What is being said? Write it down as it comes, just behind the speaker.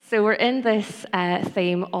So we're in this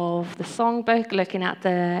theme of the Songbook, looking at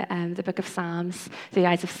the book of Psalms through the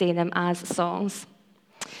eyes of seeing them as songs.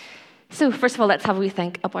 So first of all, let's have a wee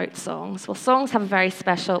think about songs. Well, songs have a very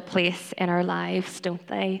special place in our lives, don't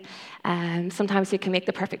they? Sometimes we can make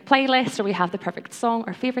the perfect playlist, or we have the perfect song,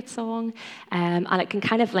 our favourite song, and it can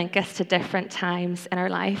kind of link us to different times in our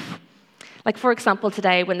life. Like, for example,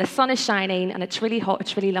 today, when the sun is shining and it's really hot,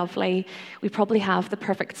 it's really lovely, we probably have the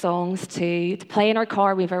perfect songs to play in our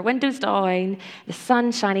car. We have our windows down, the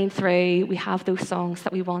sun shining through. We have those songs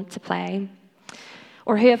that we want to play.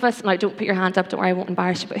 Or who of us, now don't put your hand up, don't worry, I won't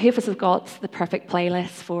embarrass you, but who of us have got the perfect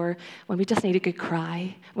playlist for when we just need a good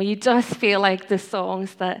cry, when you just feel like the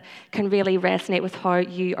songs that can really resonate with how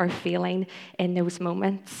you are feeling in those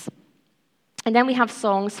moments? And then we have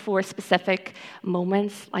songs for specific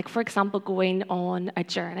moments, like, for example, going on a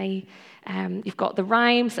journey. You've got the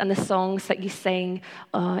rhymes and the songs that you sing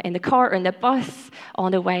in the car or in the bus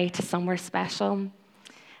on the way to somewhere special.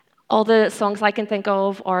 All the songs I can think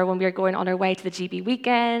of are when we're going on our way to the GB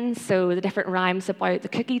weekend, so the different rhymes about the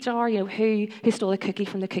cookie jar, who stole a cookie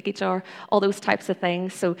from the cookie jar, all those types of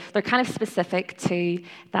things. So they're kind of specific to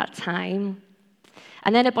that time.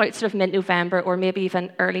 And then about sort of mid-November, or maybe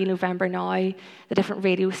even early November now, the different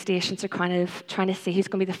radio stations are kind of trying to see who's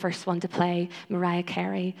going to be the first one to play Mariah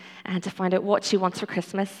Carey and to find out what she wants for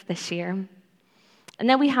Christmas this year. And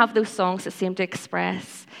then we have those songs that seem to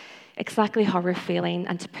express exactly how we're feeling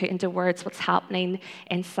and to put into words what's happening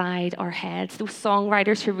inside our heads. Those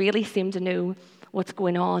songwriters who really seem to know what's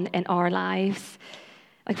going on in our lives.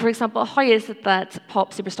 Like, for example, how is it that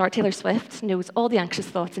pop superstar Taylor Swift knows all the anxious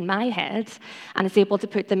thoughts in my head and is able to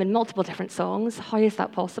put them in multiple different songs? How is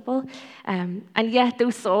that possible? And yet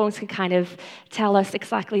those songs can kind of tell us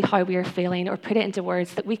exactly how we are feeling or put it into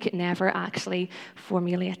words that we could never actually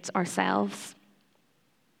formulate ourselves.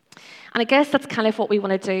 And I guess that's kind of what we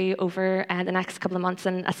want to do over the next couple of months,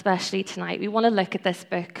 and especially tonight. We want to look at this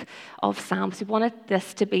book of Psalms. We want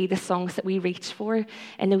this to be the songs that we reach for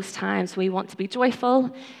in those times we want to be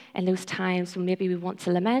joyful, in those times when maybe we want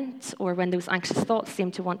to lament, or when those anxious thoughts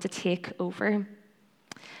seem to want to take over.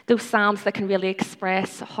 Those psalms that can really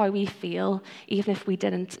express how we feel, even if we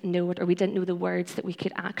didn't know it or we didn't know the words that we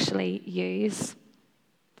could actually use.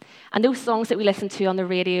 And those songs that we listen to on the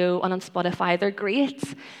radio and on Spotify, they're great,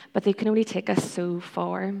 but they can only take us so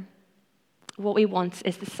far. What we want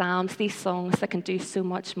is the Psalms, these songs that can do so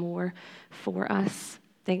much more for us.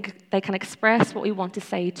 They can express what we want to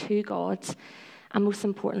say to God, and most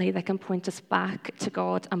importantly, they can point us back to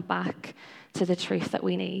God and back to the truth that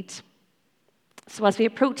we need. So as we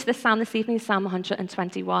approach this psalm this evening, Psalm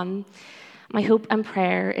 121, my hope and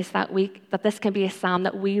prayer is that this can be a psalm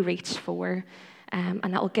that we reach for,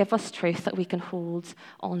 and that will give us truth that we can hold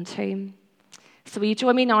on to. So will you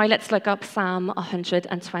join me now? Let's look up Psalm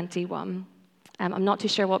 121. I'm not too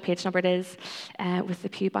sure what page number it is with the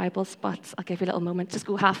Pew Bibles, but I'll give you a little moment. Just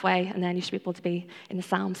go halfway, and then you should be able to be in the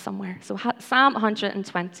Psalms somewhere. So Psalm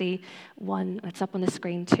 121, it's up on the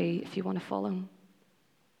screen too if you want to follow.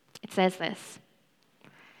 It says this: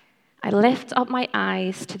 I lift up my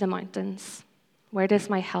eyes to the mountains. Where does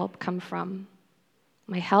my help come from?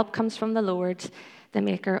 My help comes from the Lord, the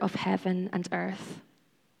maker of heaven and earth.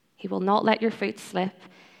 He will not let your foot slip.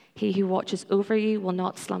 He who watches over you will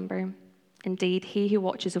not slumber. Indeed, he who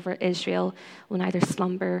watches over Israel will neither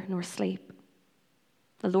slumber nor sleep.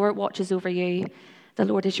 The Lord watches over you. The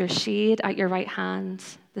Lord is your shade at your right hand.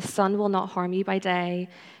 The sun will not harm you by day,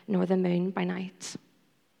 nor the moon by night.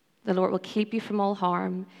 The Lord will keep you from all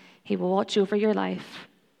harm. He will watch over your life.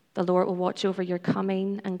 The Lord will watch over your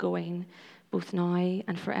coming and going, both now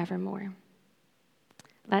and forevermore.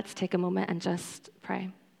 Let's take a moment and just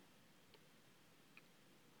pray.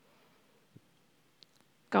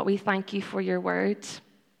 God, we thank you for your word.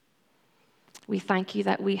 We thank you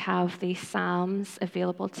that we have these psalms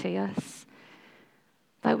available to us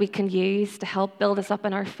that we can use to help build us up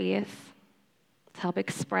in our faith, to help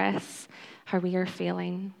express how we are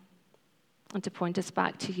feeling, and to point us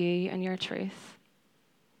back to you and your truth.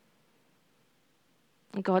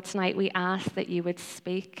 And God, tonight we ask that you would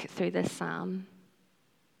speak through this psalm.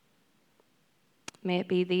 May it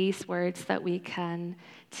be these words that we can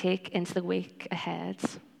take into the week ahead.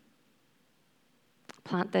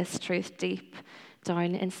 Plant this truth deep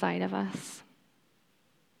down inside of us.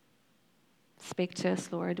 Speak to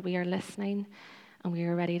us, Lord. We are listening and we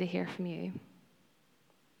are ready to hear from you.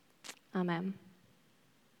 Amen.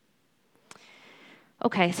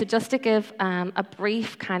 Okay, so just to give a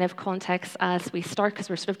brief kind of context as we start, because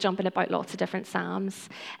we're sort of jumping about lots of different psalms.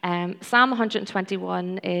 Psalm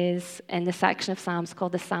 121 is in the section of psalms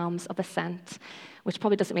called the Psalms of Ascent, which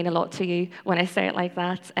probably doesn't mean a lot to you when I say it like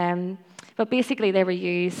that. But basically, they were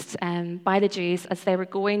used by the Jews as they were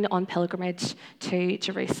going on pilgrimage to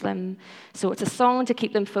Jerusalem. So it's a song to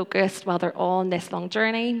keep them focused while they're on this long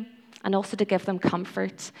journey, and also to give them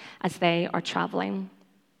comfort as they are traveling.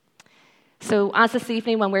 So as this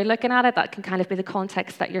evening, when we're looking at it, that can kind of be the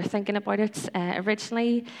context that you're thinking about it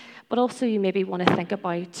originally, but also you maybe want to think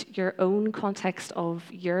about your own context of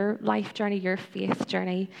your life journey, your faith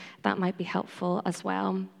journey. That might be helpful as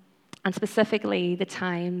well. And specifically the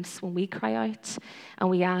times when we cry out and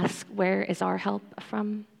we ask, where is our help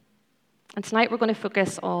from? And tonight we're going to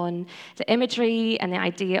focus on the imagery and the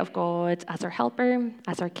idea of God as our helper,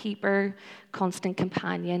 as our keeper, constant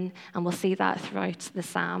companion, and we'll see that throughout the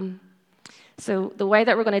psalm. So the way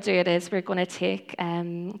that we're going to do it is we're going to take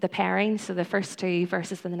the pairing, so the first two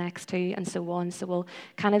verses and the next two, and so on. So we'll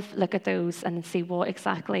kind of look at those and see what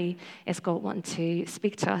exactly is God wanting to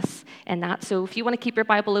speak to us in that. So if you want to keep your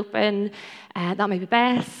Bible open, that may be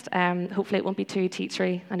best. Hopefully it won't be too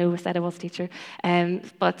teachery. I know I said I was a teacher,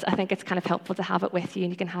 but I think it's kind of helpful to have it with you,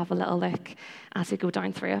 and you can have a little look as we go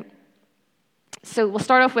down through it. So we'll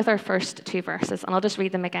start off with our first two verses, and I'll just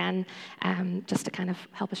read them again just to kind of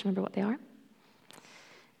help us remember what they are.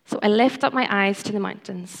 So I lift up my eyes to the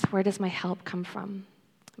mountains. Where does my help come from?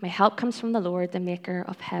 My help comes from the Lord, the maker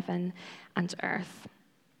of heaven and earth.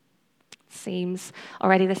 It seems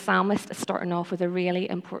already the psalmist is starting off with a really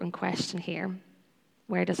important question here.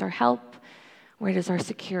 Where does our help, where does our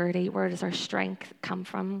security, where does our strength come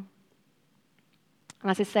from?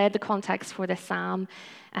 And as I said, the context for this psalm,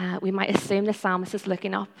 we might assume the psalmist is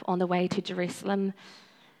looking up on the way to Jerusalem,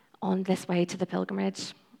 on this way to the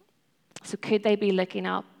pilgrimage. So could they be looking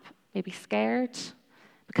up, maybe scared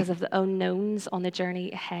because of the unknowns on the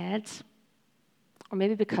journey ahead? Or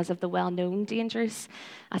maybe because of the well-known dangers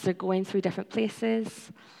as they're going through different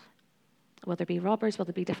places? Will there be robbers? Will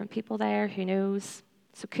there be different people there? Who knows?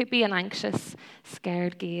 So it could be an anxious,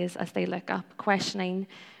 scared gaze as they look up, questioning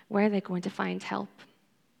where they're going to find help.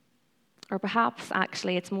 Or perhaps,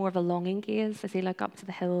 actually, it's more of a longing gaze as they look up to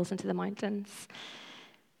the hills and to the mountains.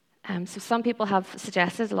 So some people have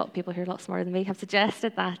suggested, a lot of people who are a lot smarter than me have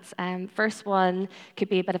suggested that first one could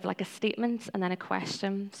be a bit of like a statement and then a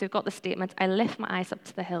question. So we've got the statement, I lift my eyes up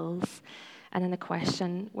to the hills, and then the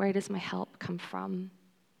question, where does my help come from?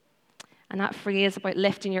 And that phrase about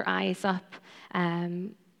lifting your eyes up,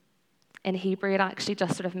 in Hebrew, it actually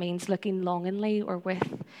just sort of means looking longingly or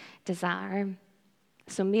with desire.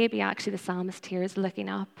 So maybe actually the psalmist here is looking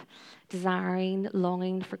up, desiring,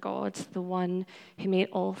 longing for God, the one who made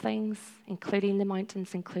all things, including the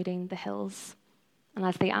mountains, including the hills. And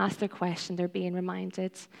as they ask their question, they're being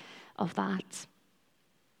reminded of that.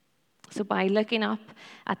 So by looking up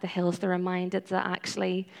at the hills, they're reminded that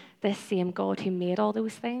actually this same God who made all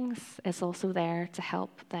those things is also there to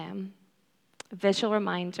help them. A visual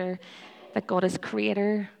reminder that God is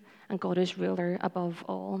creator and God is ruler above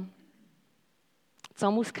all. It's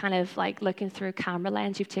almost kind of like looking through a camera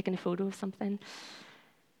lens. You've taken a photo of something,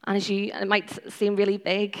 and it might seem really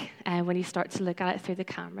big when you start to look at it through the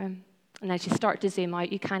camera. And as you start to zoom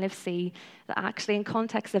out, you kind of see that actually, in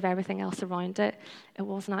context of everything else around it, it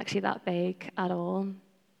wasn't actually that big at all.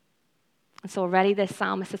 And so already this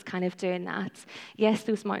psalmist is kind of doing that. Yes,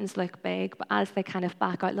 those mountains look big, but as they kind of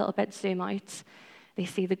back out a little bit, zoom out, they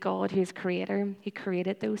see the God who is creator, who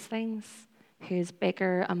created those things, who is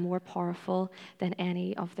bigger and more powerful than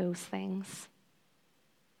any of those things.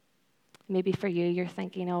 Maybe for you, you're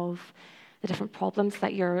thinking of the different problems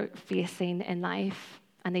that you're facing in life,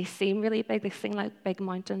 and they seem really big. They seem like big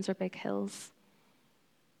mountains or big hills.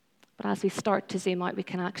 But as we start to zoom out, we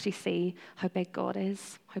can actually see how big God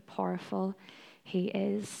is, how powerful he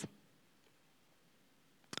is.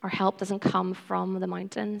 Our help doesn't come from the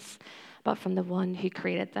mountains, but from the one who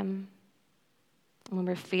created them. And when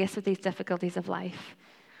we're faced with these difficulties of life,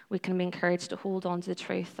 we can be encouraged to hold on to the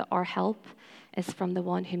truth that our help is from the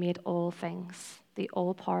one who made all things, the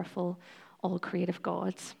all-powerful, all-creative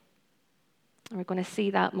God. And we're going to see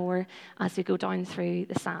that more as we go down through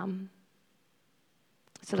the psalm.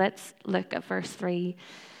 So let's look at verse 3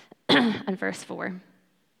 and verse 4.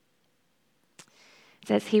 It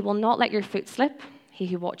says, he will not let your foot slip. He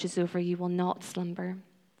who watches over you will not slumber.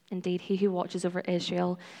 Indeed, he who watches over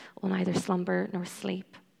Israel will neither slumber nor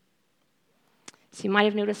sleep. So you might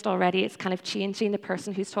have noticed already it's kind of changing the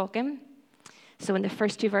person who's talking. So in the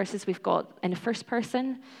first two verses, we've got in the first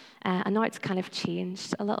person, and now it's kind of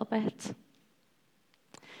changed a little bit.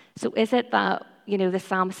 So is it that, the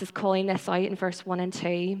psalmist is calling this out in verse 1 and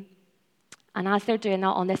 2, and as they're doing that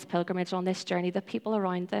on this pilgrimage, on this journey, the people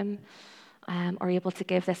around them are able to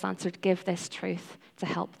give this answer, to give this truth to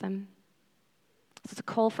help them? So it's a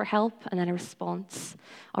call for help and then a response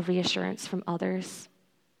of reassurance from others.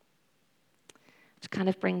 Which kind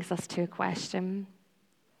of brings us to a question.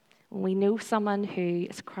 When we know someone who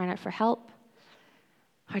is crying out for help,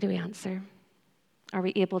 how do we answer? Are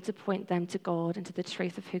we able to point them to God and to the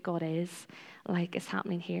truth of who God is, like is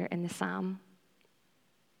happening here in the psalm?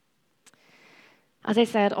 As I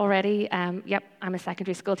said already, I'm a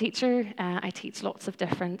secondary school teacher. I teach lots of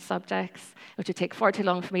different subjects, which would take far too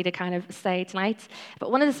long for me to kind of say tonight.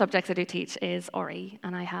 But one of the subjects I do teach is RE,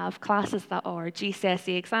 and I have classes that are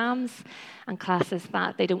GCSE exams and classes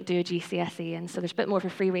that they don't do a GCSE in. So there's a bit more of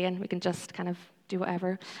a free rein. We can just kind of do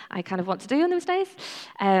whatever I kind of want to do in those days.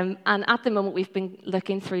 And at the moment, we've been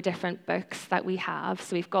looking through different books that we have.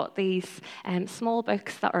 So we've got these small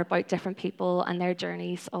books that are about different people and their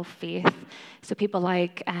journeys of faith. So people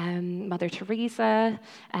like Mother Teresa,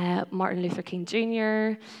 Martin Luther King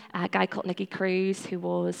Jr., a guy called Nicky Cruz, who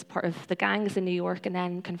was part of the gangs in New York and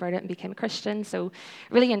then converted and became a Christian. So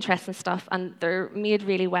really interesting stuff. And they're made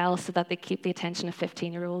really well so that they keep the attention of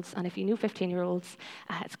 15-year-olds. And if you know 15-year-olds,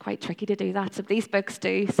 it's quite tricky to do that. So these books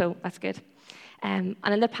do, so that's good. And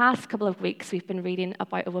in the past couple of weeks, we've been reading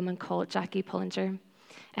about a woman called Jackie Pullinger.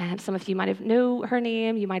 Some of you might have know her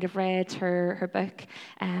name, you might have read her book,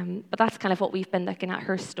 but that's kind of what we've been looking at,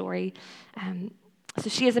 her story. So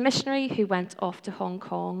she is a missionary who went off to Hong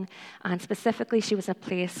Kong, and specifically she was in a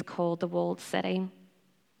place called the Walled City.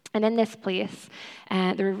 And in this place,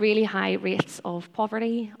 there were really high rates of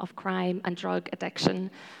poverty, of crime, and drug addiction,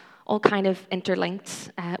 all kind of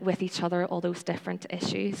interlinked with each other, all those different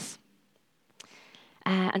issues.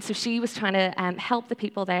 And so she was trying to help the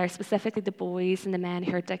people there, specifically the boys and the men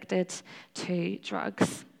who are addicted to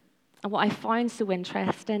drugs. And what I found so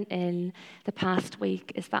interesting in the past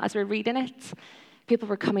week is that as we're reading it, people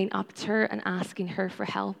were coming up to her and asking her for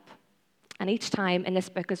help. And each time in this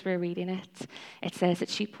book, as we're reading it, it says that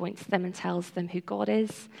she points them and tells them who God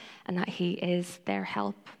is and that he is their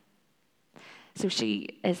help. So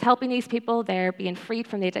she is helping these people. They're being freed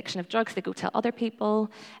from the addiction of drugs. They go tell other people.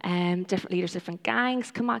 Different leaders, different gangs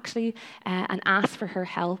come actually and ask for her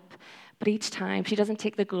help. But each time, she doesn't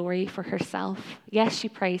take the glory for herself. Yes, she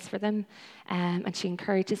prays for them and she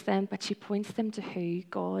encourages them, but she points them to who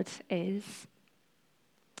God is.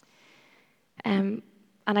 And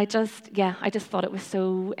I just thought it was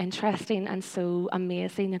so interesting and so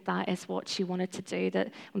amazing that is what she wanted to do,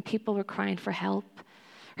 that when people were crying for help,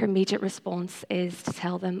 her immediate response is to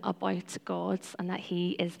tell them about God and that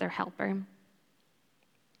he is their helper.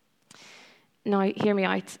 Now, hear me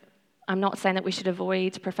out. I'm not saying that we should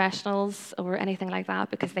avoid professionals or anything like that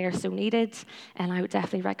because they are so needed, and I would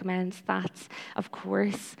definitely recommend that, of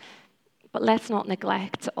course. But let's not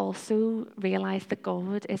neglect to also realize that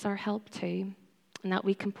God is our help too, and that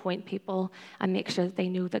we can point people and make sure that they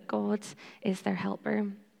know that God is their helper.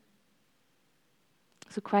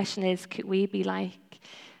 So the question is, could we be like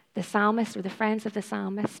the psalmist or the friends of the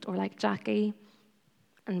psalmist, or like Jackie?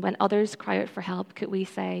 And when others cry out for help, could we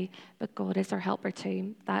say, but God is our helper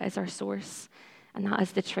too. That is our source, and that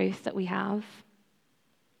is the truth that we have.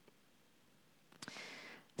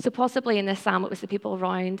 So possibly in this psalm, it was the people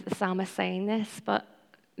around the psalmist saying this, but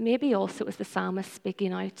maybe also it was the psalmist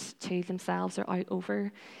speaking out to themselves or out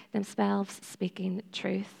over themselves, speaking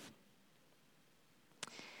truth.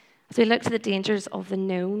 As we look to the dangers of the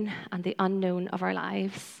known and the unknown of our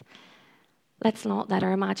lives, let's not let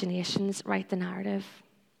our imaginations write the narrative.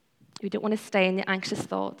 We don't want to stay in the anxious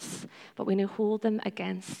thoughts, but we need to hold them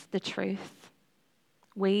against the truth.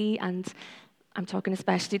 We, and I'm talking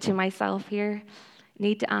especially to myself here,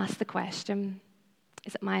 need to ask the question,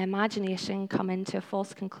 is it my imagination coming to a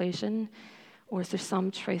false conclusion, or is there some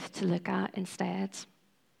truth to look at instead?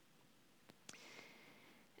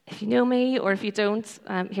 If you know me, or if you don't,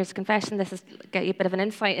 here's a confession. This is get you a bit of an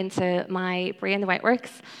insight into my brain, the way it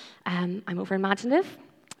works. I'm over-imaginative.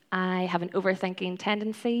 I have an overthinking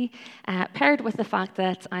tendency, paired with the fact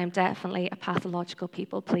that I'm definitely a pathological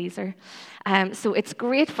people pleaser. So it's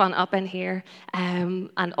great fun up in here, and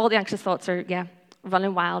all the anxious thoughts are,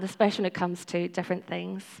 running wild, especially when it comes to different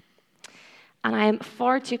things. And I am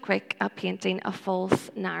far too quick at painting a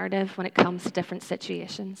false narrative when it comes to different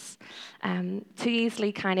situations. Too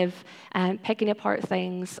easily kind of picking apart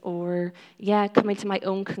things or, coming to my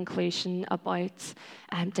own conclusion about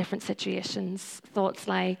different situations. Thoughts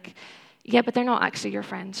like, but they're not actually your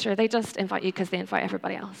friends. Sure, they just invite you because they invite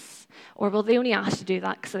everybody else. Or, well, they only asked you to do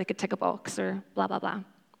that so they could tick a box or blah, blah, blah.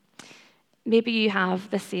 Maybe you have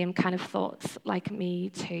the same kind of thoughts like me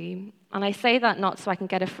too. And I say that not so I can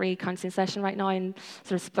get a free counselling session right now and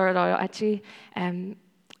sort of splur it out at you.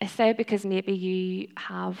 I say it because maybe you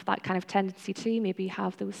have that kind of tendency too. Maybe you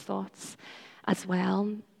have those thoughts. as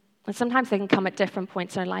well. And sometimes they can come at different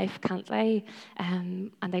points in our life, can't they?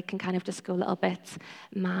 And they can kind of just go a little bit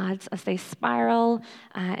mad as they spiral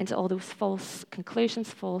into all those false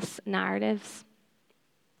conclusions, false narratives.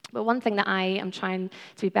 But one thing that I am trying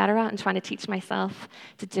to be better at and trying to teach myself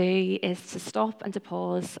to do is to stop and to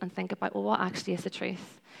pause and think about, well, what actually is the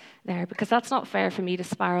truth there? Because that's not fair for me to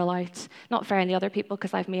spiral out, not fair on the other people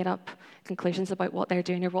because I've made up conclusions about what they're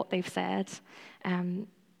doing or what they've said.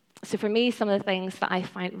 So for me, some of the things that I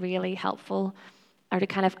find really helpful are to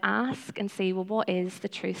kind of ask and see, well, what is the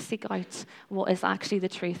truth? Seek out what is actually the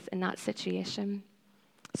truth in that situation.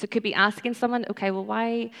 So it could be asking someone, okay, well,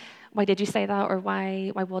 why did you say that, or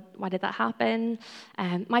why did that happen?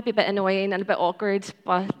 Might be a bit annoying and a bit awkward,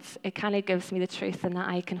 but it kind of gives me the truth and that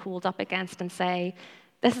I can hold up against and say,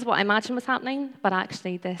 this is what I imagine was happening, but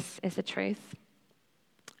actually this is the truth.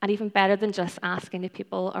 And even better than just asking the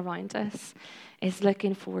people around us is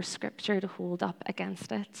looking for scripture to hold up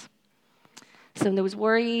against it. So when those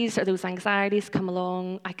worries or those anxieties come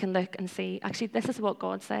along, I can look and see, actually, this is what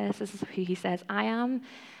God says. This is who he says I am,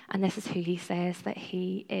 and this is who he says that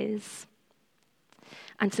he is.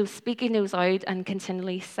 And so speaking those out and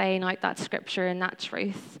continually saying out that scripture and that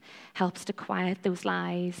truth helps to quiet those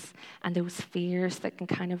lies and those fears that can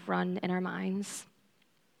kind of run in our minds.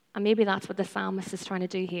 And maybe that's what the psalmist is trying to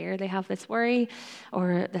do here. They have this worry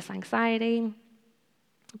or this anxiety,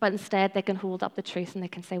 but instead they can hold up the truth and they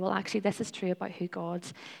can say, well, actually, this is true about who God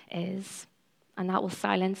is. And that will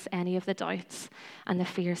silence any of the doubts and the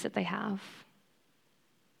fears that they have.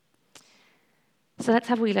 So let's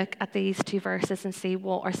have a wee look at these two verses and see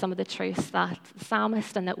what are some of the truths that the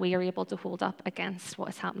psalmist and that we are able to hold up against what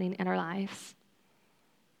is happening in our lives.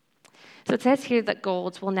 So it says here that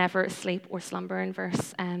God will never sleep or slumber in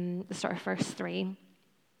the start of verse 3.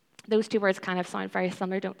 Those two words kind of sound very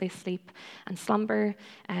similar, don't they? Sleep and slumber.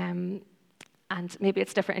 And maybe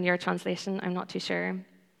it's different in your translation, I'm not too sure.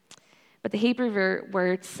 But the Hebrew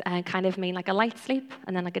words kind of mean like a light sleep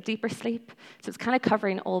and then like a deeper sleep. So it's kind of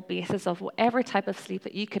covering all bases of whatever type of sleep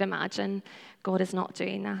that you could imagine. God is not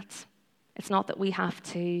doing that. It's not that we have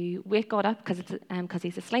to wake God up because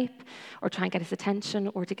he's asleep or try and get his attention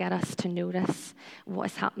or to get us to notice what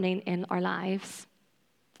is happening in our lives.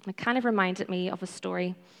 It kind of reminded me of a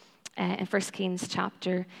story in 1 Kings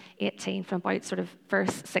chapter 18 from about sort of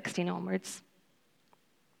verse 16 onwards.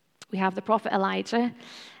 We have the prophet Elijah,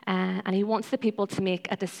 and he wants the people to make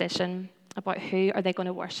a decision about who are they going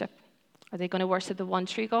to worship. Are they going to worship the one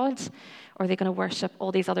true God, or are they going to worship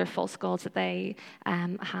all these other false gods that they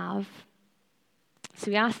have? So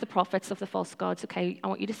he asked the prophets of the false gods, okay, I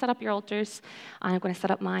want you to set up your altars, and I'm going to set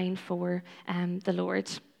up mine for the Lord.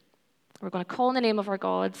 We're going to call in the name of our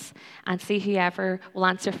gods and see whoever will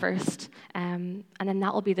answer first, and then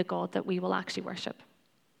that will be the God that we will actually worship.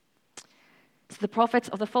 So the prophets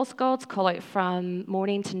of the false gods call out from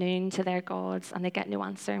morning to noon to their gods, and they get no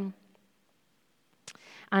answer.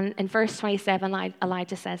 And in verse 27,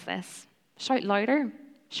 Elijah says this, shout louder,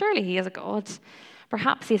 surely he is a god.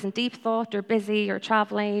 Perhaps he is in deep thought or busy or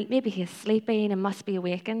traveling. Maybe he is sleeping and must be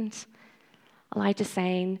awakened. Elijah's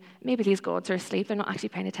saying, maybe these gods are asleep. They're not actually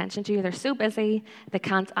paying attention to you. They're so busy, they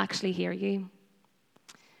can't actually hear you.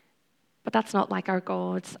 But that's not like our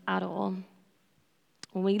God at all.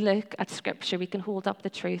 When we look at Scripture, we can hold up the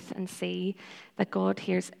truth and see that God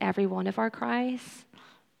hears every one of our cries.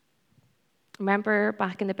 Remember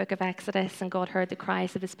back in the book of Exodus, and God heard the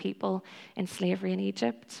cries of his people in slavery in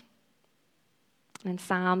Egypt. And in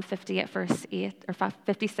Psalm 56, verse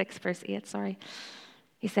 8,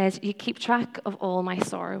 he says, you keep track of all my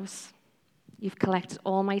sorrows. You've collected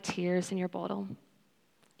all my tears in your bottle.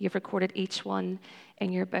 You've recorded each one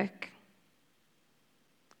in your book.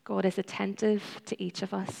 God is attentive to each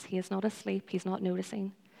of us. He is not asleep. He's not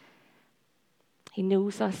noticing. He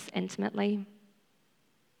knows us intimately.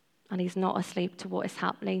 And he's not asleep to what is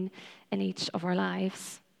happening in each of our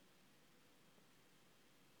lives.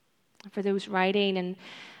 For those writing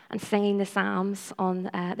and singing the Psalms on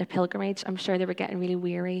their pilgrimage, I'm sure they were getting really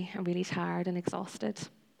weary and really tired and exhausted.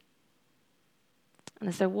 And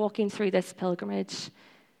as they're walking through this pilgrimage,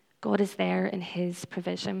 God is there in his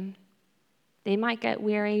provision. They might get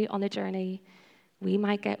weary on the journey. We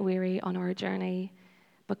might get weary on our journey,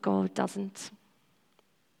 but God doesn't.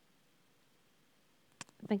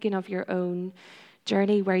 Thinking of your own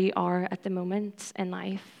journey where you are at the moment in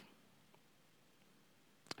life.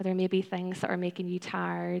 Or there may be things that are making you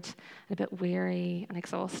tired and a bit weary and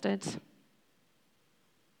exhausted.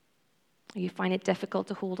 Or you find it difficult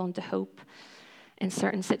to hold on to hope in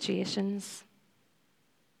certain situations.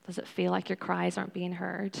 Does it feel like your cries aren't being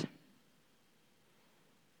heard?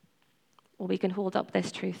 Well, we can hold up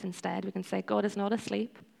this truth instead. We can say, God is not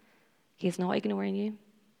asleep. He is not ignoring you.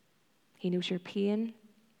 He knows your pain.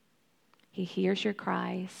 He hears your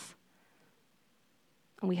cries.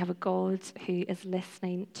 And we have a God who is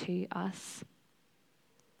listening to us.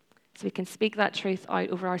 So we can speak that truth out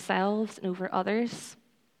over ourselves and over others.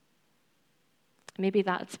 Maybe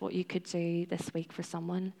that's what you could do this week for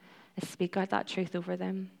someone, is speak out that truth over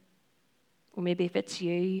them. Or maybe if it's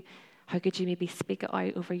you, how could you maybe speak it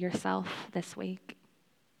out over yourself this week?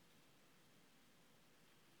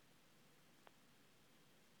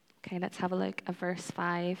 Okay, let's have a look at verse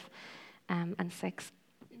 5 and 6.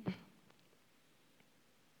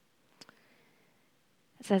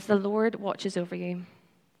 It says, the Lord watches over you.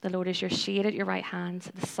 The Lord is your shade at your right hand.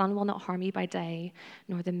 The sun will not harm you by day,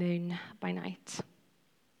 nor the moon by night.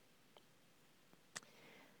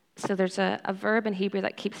 So there's a verb in Hebrew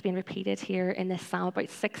that keeps being repeated here in this psalm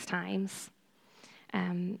about 6 times.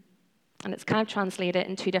 And it's kind of translated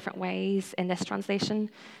in 2 different ways in this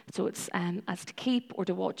translation. So it's as to keep or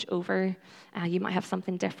to watch over. You might have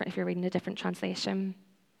something different if you're reading a different translation.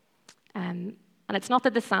 And it's not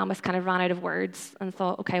that the psalmist kind of ran out of words and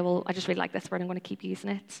thought, okay, well, I just really like this word, I'm going to keep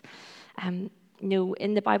using it. No,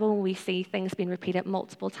 in the Bible, when we see things being repeated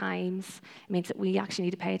multiple times, it means that we actually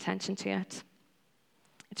need to pay attention to it.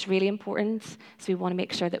 It's really important, so we want to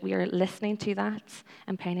make sure that we are listening to that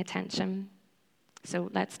and paying attention. So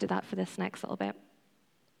let's do that for this next little bit.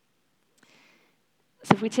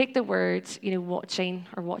 So if we take the word, watching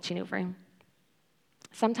or watching over,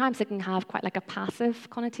 sometimes it can have quite like a passive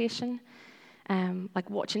connotation, like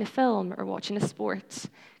watching a film or watching a sport.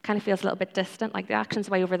 Kind of feels a little bit distant, like the action's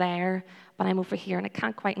way over there, but I'm over here and I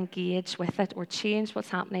can't quite engage with it or change what's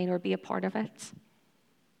happening or be a part of it.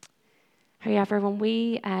 However, when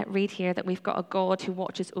we read here that we've got a God who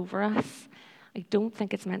watches over us, I don't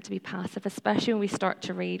think it's meant to be passive, especially when we start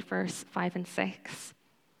to read verse 5 and 6.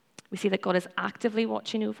 We see that God is actively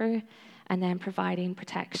watching over and then providing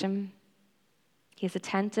protection. He is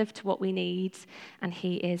attentive to what we need, and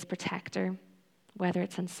he is protector, whether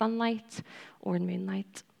it's in sunlight or in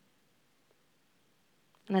moonlight.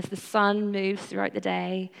 And as the sun moves throughout the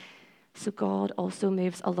day, so God also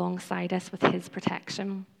moves alongside us with his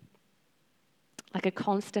protection. Like a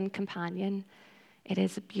constant companion, it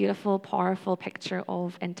is a beautiful, powerful picture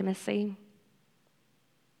of intimacy,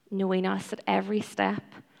 knowing us at every step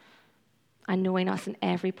and knowing us in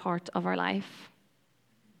every part of our life.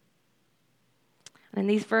 And in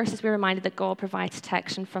these verses, we're reminded that God provides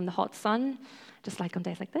protection from the hot sun, just like on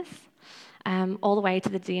days like this, all the way to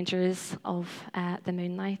the dangers of the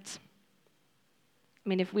moonlight. I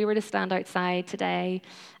mean, if we were to stand outside today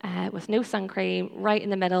with no sun cream right in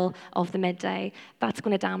the middle of the midday, that's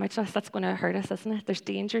going to damage us, that's going to hurt us, isn't it? There's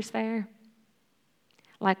dangers there.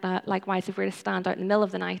 Like that, likewise, if we were to stand out in the middle of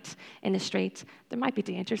the night in the street, there might be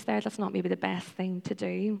dangers there. That's not maybe the best thing to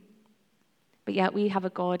do. But yet we have a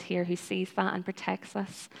God here who sees that and protects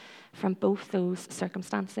us from both those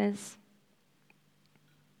circumstances.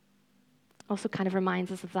 Also kind of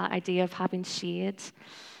reminds us of that idea of having shade,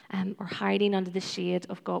 or hiding under the shade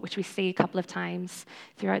of God, which we see a couple of times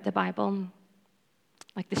throughout the Bible.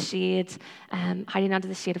 Like the shade, hiding under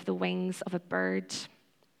the shade of the wings of a bird.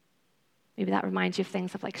 Maybe that reminds you of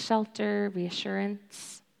things of like shelter,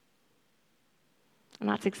 reassurance. And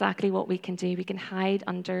that's exactly what we can do. We can hide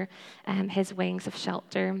under his wings of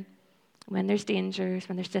shelter when there's dangers,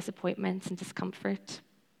 when there's disappointments and discomfort.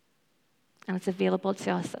 And it's available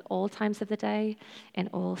to us at all times of the day, in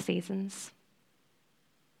all seasons.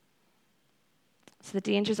 So the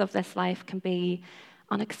dangers of this life can be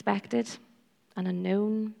unexpected and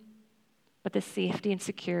unknown, but the safety and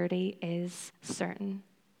security is certain.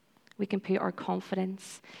 We can put our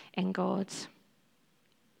confidence in God.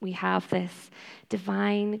 We have this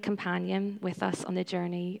divine companion with us on the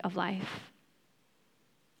journey of life,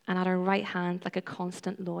 and at our right hand, like a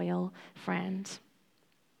constant, loyal friend.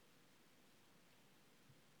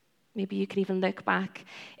 Maybe you could even look back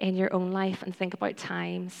in your own life and think about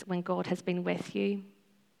times when God has been with you.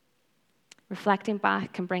 Reflecting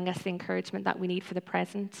back can bring us the encouragement that we need for the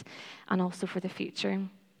present and also for the future.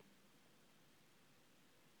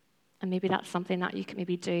 And maybe that's something that you can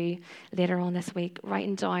maybe do later on this week,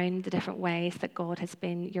 writing down the different ways that God has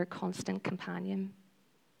been your constant companion,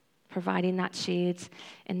 providing that shade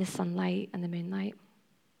in the sunlight and the moonlight.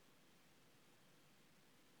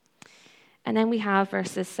 And then we have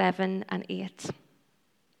verses 7 and 8. It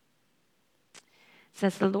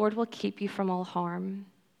says, the Lord will keep you from all harm.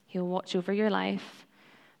 He'll watch over your life.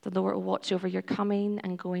 The Lord will watch over your coming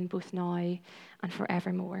and going both now and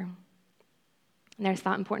forevermore. And there's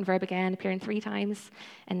that important verb again, appearing 3 times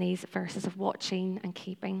in these verses of watching and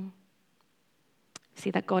keeping. See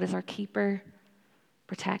that God is our keeper,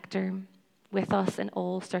 protector, with us in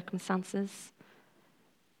all circumstances.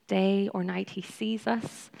 Day or night, he sees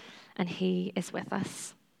us and he is with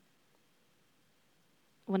us.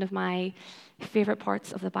 One of my favorite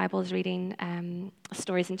parts of the Bible is reading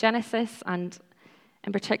stories in Genesis, and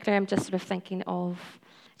in particular, I'm just sort of thinking of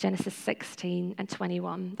Genesis 16 and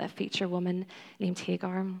 21 that feature a woman named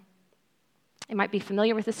Hagar. You might be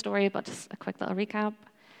familiar with the story, but just a quick little recap.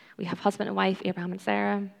 We have husband and wife, Abraham and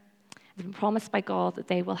Sarah. They've been promised by God that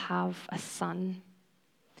they will have a son.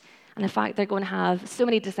 And in fact, they're going to have so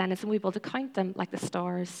many descendants, and we'll be able to count them like the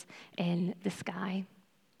stars in the sky.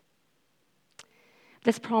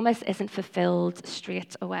 This promise isn't fulfilled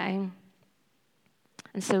straight away.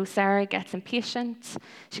 And so Sarah gets impatient,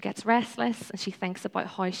 she gets restless, and she thinks about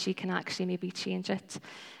how she can actually maybe change it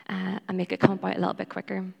and make it come about a little bit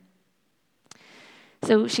quicker.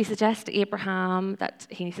 So she suggests to Abraham that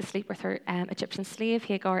he needs to sleep with her Egyptian slave,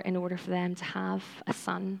 Hagar, in order for them to have a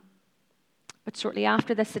son. But shortly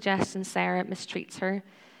after this suggestion, Sarah mistreats her,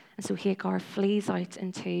 and so Hagar flees out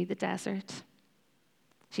into the desert.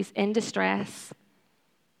 She's in distress.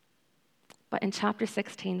 But in chapter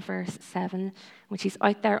 16, verse 7, when she's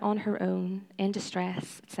out there on her own, in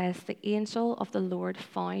distress, it says, the angel of the Lord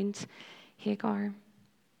found Hagar.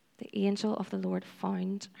 The angel of the Lord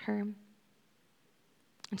found her.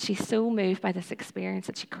 And she's so moved by this experience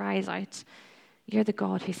that she cries out, "You're the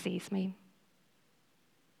God who sees me."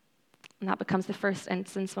 And that becomes the first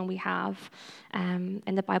instance when we have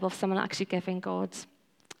in the Bible of someone actually giving God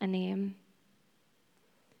a name.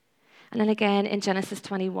 And then again in Genesis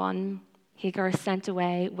 21, Hagar is sent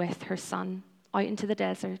away with her son out into the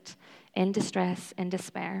desert in distress, in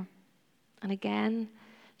despair. And again,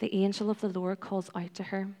 the angel of the Lord calls out to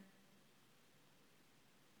her.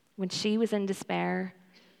 When she was in despair,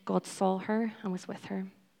 God saw her and was with her.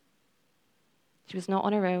 She was not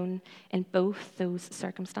on her own in both those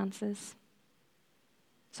circumstances.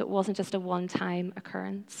 So it wasn't just a one-time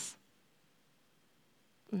occurrence.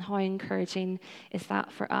 And how encouraging is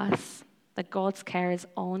that for us, that God's care is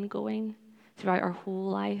ongoing throughout our whole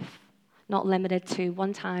life, not limited to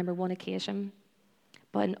one time or one occasion,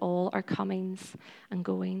 but in all our comings and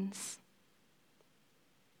goings.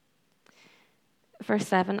 Verse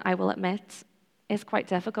 7, I will admit, is quite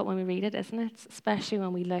difficult when we read it, isn't it? Especially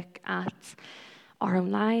when we look at our own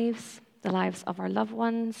lives, the lives of our loved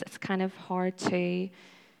ones. It's kind of hard to,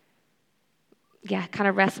 kind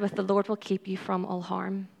of wrestle with the Lord will keep you from all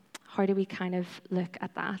harm. How do we kind of look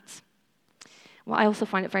at that? Well, I also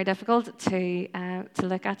find it very difficult to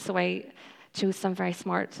look at, so I chose some very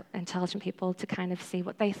smart, intelligent people to kind of see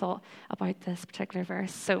what they thought about this particular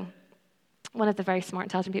verse. So one of the very smart,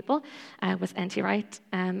 intelligent people was N.T. Wright,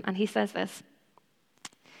 and he says this: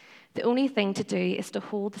 the only thing to do is to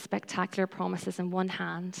hold the spectacular promises in one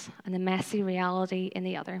hand and the messy reality in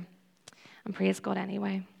the other, and praise God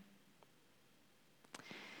anyway.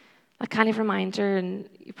 A kind of reminder, and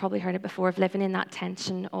you've probably heard it before, of living in that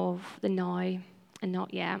tension of the now and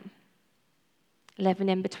not yet. Living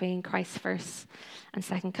in between Christ's first and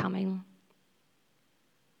second coming.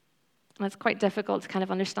 And it's quite difficult to kind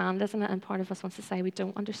of understand, isn't it? And part of us wants to say we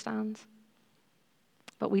don't understand.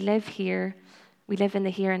 But we live here, we live in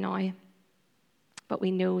the here and now. But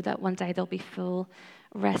we know that one day there'll be full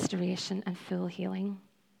restoration and full healing.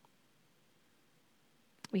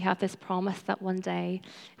 We have this promise that one day,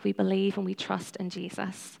 if we believe and we trust in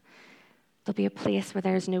Jesus, there'll be a place where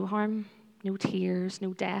there's no harm, no tears,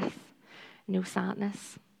 no death, no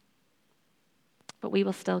sadness. But we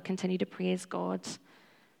will still continue to praise God,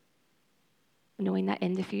 knowing that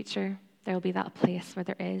in the future, there will be that place where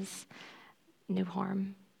there is no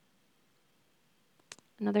harm.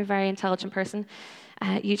 Another very intelligent person,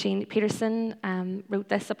 Eugene Peterson, wrote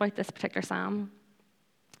this about this particular psalm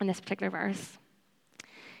and this particular verse.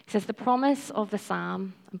 He says, the promise of the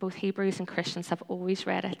psalm, and both Hebrews and Christians have always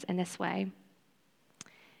read it in this way,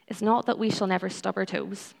 is not that we shall never stub our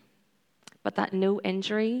toes, but that no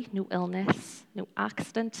injury, no illness, no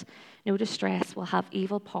accident, no distress will have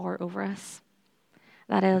evil power over us.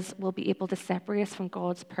 That is, will be able to separate us from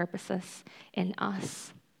God's purposes in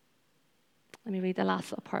us. Let me read the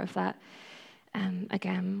last little part of that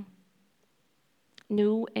again.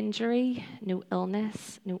 No injury, no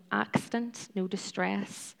illness, no accident, no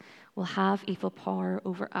distress will have evil power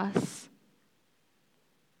over us.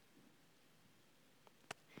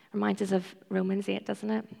 Reminds us of Romans 8, doesn't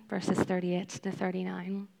it? Verses 38 to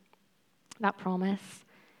 39. That promise.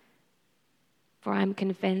 For I am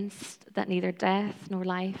convinced that neither death nor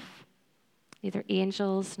life, neither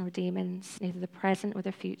angels nor demons, neither the present nor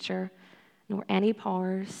the future, nor any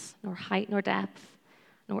powers, nor height nor depth,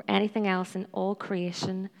 nor anything else in all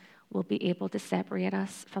creation will be able to separate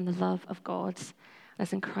us from the love of God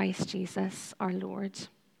as in Christ Jesus our Lord.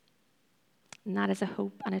 And that is a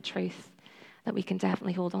hope and a truth that we can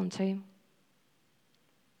definitely hold on to.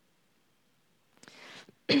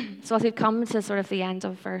 So as we've come to sort of the end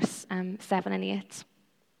of verse 7 and 8,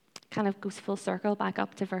 kind of goes full circle back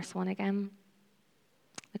up to verse 1 again.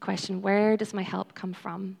 The question, where does my help come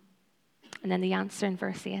from? And then the answer in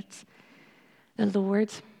verse 8, the Lord,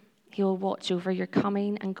 he will watch over your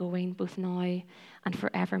coming and going both now and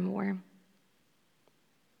forevermore.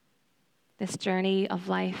 This journey of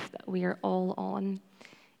life that we are all on,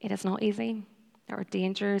 it is not easy. There are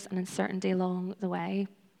dangers and uncertainty along the way.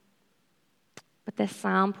 But this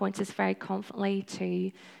psalm points us very confidently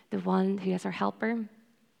to the one who is our helper,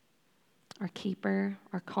 our keeper,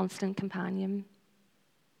 our constant companion.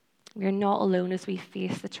 We are not alone as we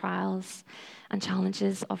face the trials and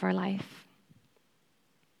challenges of our life.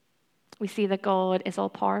 We see that God is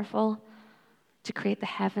all-powerful to create the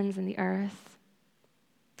heavens and the earth,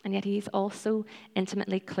 and yet he's also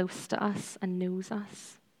intimately close to us and knows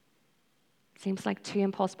us. Seems like two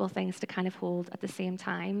impossible things to kind of hold at the same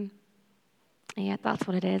time. And yet that's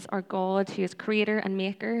what it is. Our God, who is creator and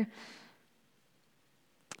maker,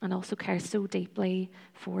 and also cares so deeply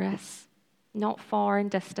for us, not far and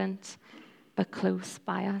distant, but close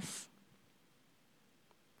by us.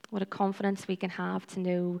 What a confidence we can have to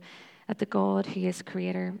know that the God who is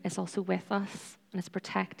creator is also with us and is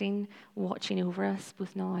protecting, watching over us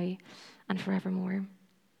both now and forevermore.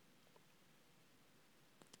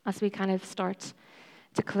 As we kind of start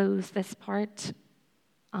to close this part,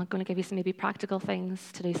 I'm going to give you some maybe practical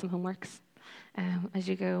things to do, some homeworks as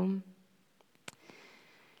you go.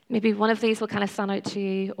 Maybe one of these will kind of stand out to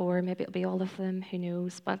you, or maybe it'll be all of them, who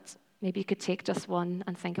knows, but maybe you could take just one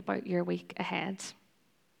and think about your week ahead.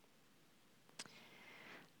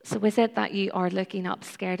 So is it that you are looking up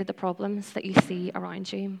scared at the problems that you see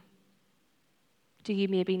around you? Do you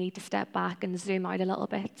maybe need to step back and zoom out a little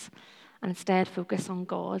bit and instead focus on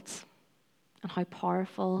God and how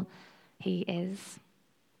powerful he is?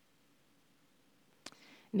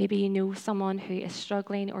 Maybe you know someone who is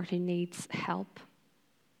struggling or who needs help.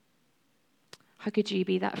 How could you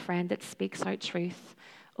be that friend that speaks out truth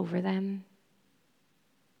over them?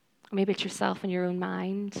 Or maybe it's yourself in your own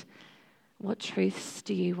mind. What truths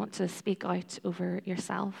do you want to speak out over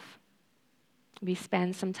yourself? Maybe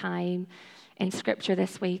spend some time in Scripture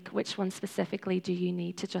this week. Which one specifically do you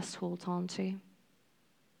need to just hold on to?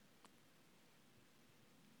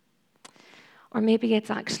 Or maybe it's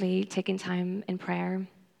actually taking time in prayer,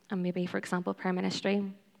 and maybe, for example, prayer ministry,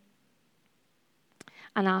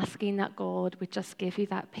 and asking that God would just give you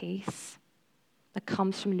that peace that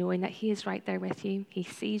comes from knowing that he is right there with you. He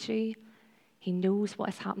sees you. He knows what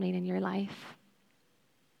is happening in your life.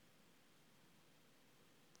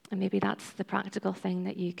 And maybe that's the practical thing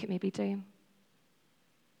that you could maybe do.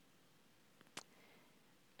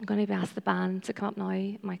 I'm going to ask the band to come up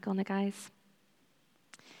now, Michael and the guys.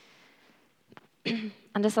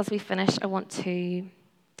 And just as we finish, I want to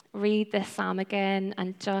read this psalm again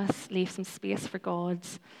and just leave some space for God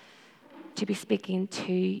to be speaking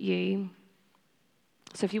to you.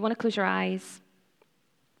 So if you want to close your eyes,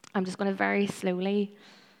 I'm just going to very slowly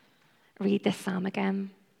read this psalm again.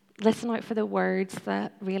 Listen out for the words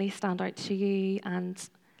that really stand out to you and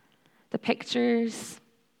the pictures.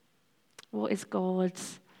 What is God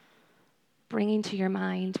bringing to your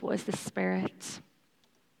mind? What is the Spirit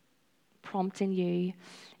prompting you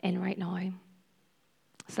in right now?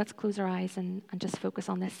 So let's close our eyes and just focus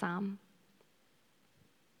on this psalm.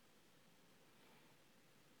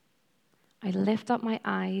 I lift up my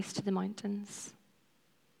eyes to the mountains.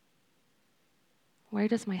 Where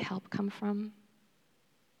does my help come from?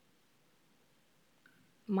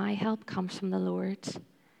 My help comes from the Lord,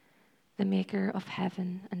 the maker of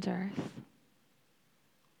heaven and earth.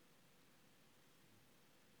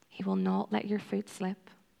 He will not let your foot slip.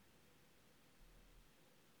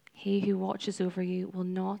 He who watches over you will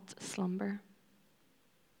not slumber.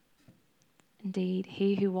 Indeed,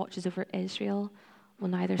 he who watches over Israel will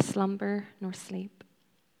neither slumber nor sleep.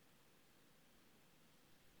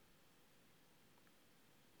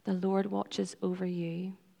 The Lord watches over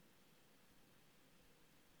you.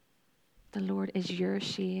 The Lord is your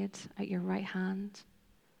shade at your right hand.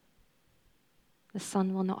 The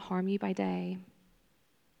sun will not harm you by day,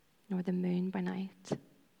 nor the moon by night.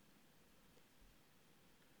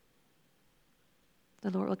 The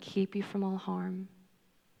Lord will keep you from all harm.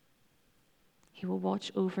 He will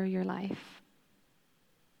watch over your life.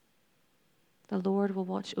 The Lord will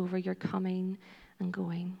watch over your coming and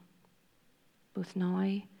going, both now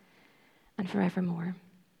and forevermore.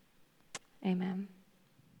 Amen.